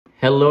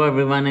Hello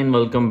everyone and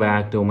welcome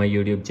back to my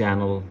YouTube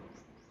channel.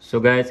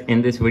 So guys,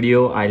 in this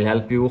video I'll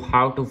help you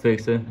how to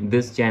fix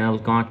this channel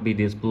can't be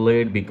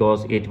displayed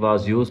because it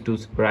was used to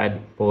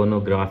spread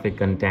pornographic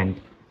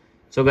content.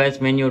 So guys,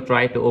 when you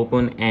try to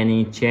open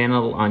any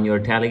channel on your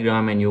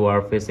Telegram and you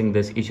are facing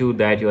this issue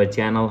that your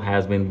channel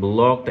has been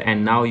blocked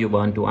and now you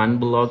want to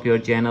unblock your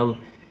channel,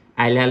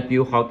 I'll help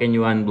you how can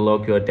you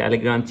unblock your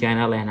Telegram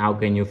channel and how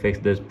can you fix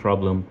this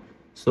problem.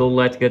 So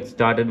let's get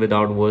started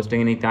without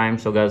wasting any time.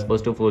 So guys,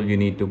 first of all you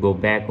need to go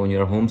back on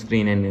your home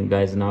screen, and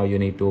guys now you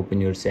need to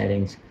open your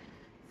settings.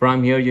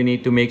 From here you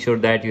need to make sure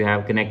that you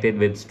have connected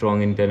with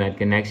strong internet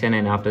connection,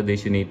 and after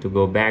this you need to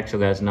go back. So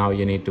guys, now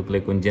you need to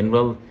click on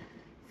general.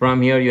 From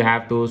here you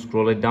have to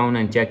scroll it down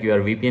and check your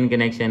VPN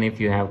connection. If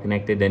you have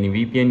connected any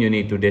VPN, you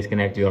need to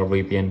disconnect your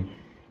VPN.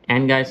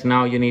 And guys,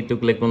 now you need to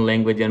click on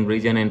language and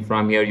region, and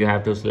from here you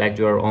have to select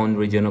your own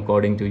region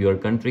according to your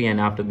country, and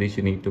after this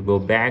you need to go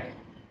back.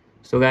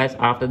 So guys,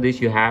 after this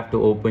you have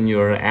to open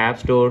your app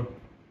store.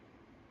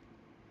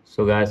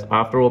 So guys,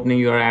 after opening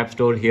your app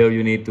store, here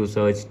you need to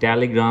search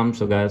Telegram.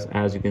 So guys,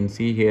 as you can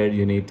see here,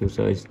 you need to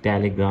search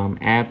Telegram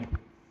app.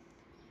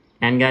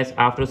 And guys,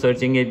 after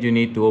searching it, you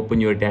need to open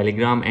your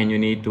Telegram and you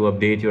need to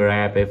update your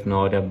app if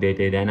not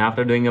updated. And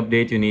after doing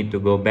update, you need to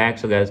go back.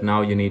 So guys,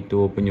 now you need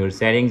to open your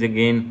settings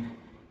again,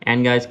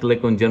 and guys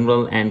click on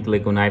general and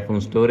click on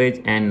iPhone storage,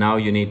 and now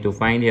you need to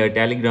find here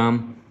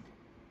Telegram.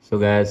 So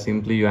guys,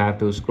 simply you have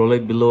to scroll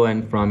it below,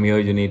 and from here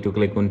you need to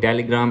click on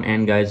Telegram,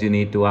 and guys you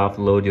need to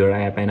offload your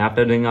app, and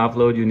after doing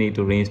offload you need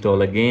to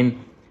reinstall again.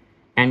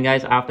 And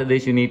guys, after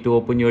this you need to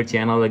open your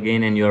channel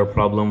again and your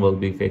problem will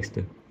be fixed.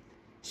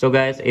 So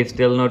guys, if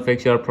still not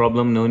fix your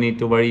problem, no need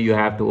to worry, you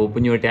have to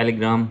open your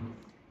Telegram.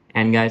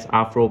 And guys,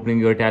 after opening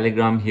your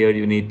Telegram, here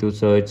you need to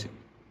search.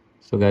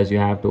 So guys, you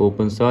have to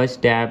open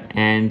search tab,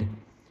 and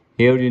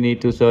here you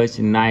need to search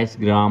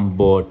Nicegram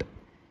bot.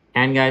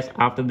 And guys,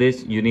 after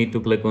this you need to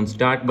click on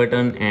start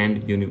button,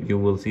 and you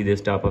will see this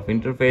type of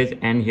interface,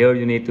 and here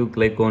you need to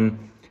click on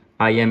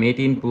I am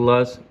 18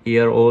 plus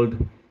year old.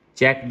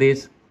 Check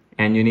this,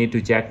 and you need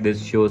to check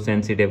this show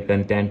sensitive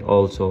content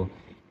also.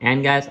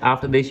 And guys,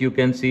 after this you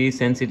can see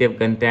sensitive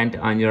content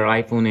on your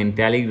iPhone in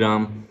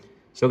Telegram.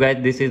 So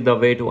guys, this is the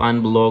way to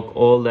unblock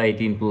all the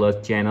 18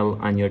 plus channel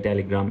on your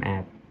Telegram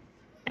app.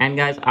 And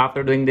guys,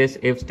 after doing this,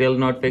 if still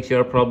not fix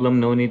your problem,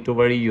 no need to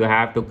worry, you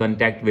have to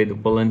contact with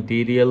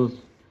volunteer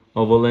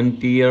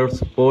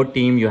support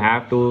team. You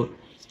have to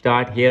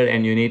start here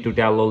and you need to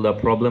tell all the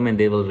problem, and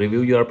they will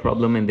review your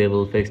problem and they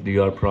will fix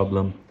your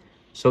problem.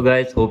 So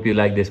guys, hope you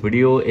like this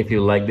video. If you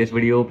like this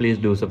video, please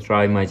do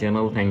subscribe my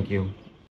channel. Thank you.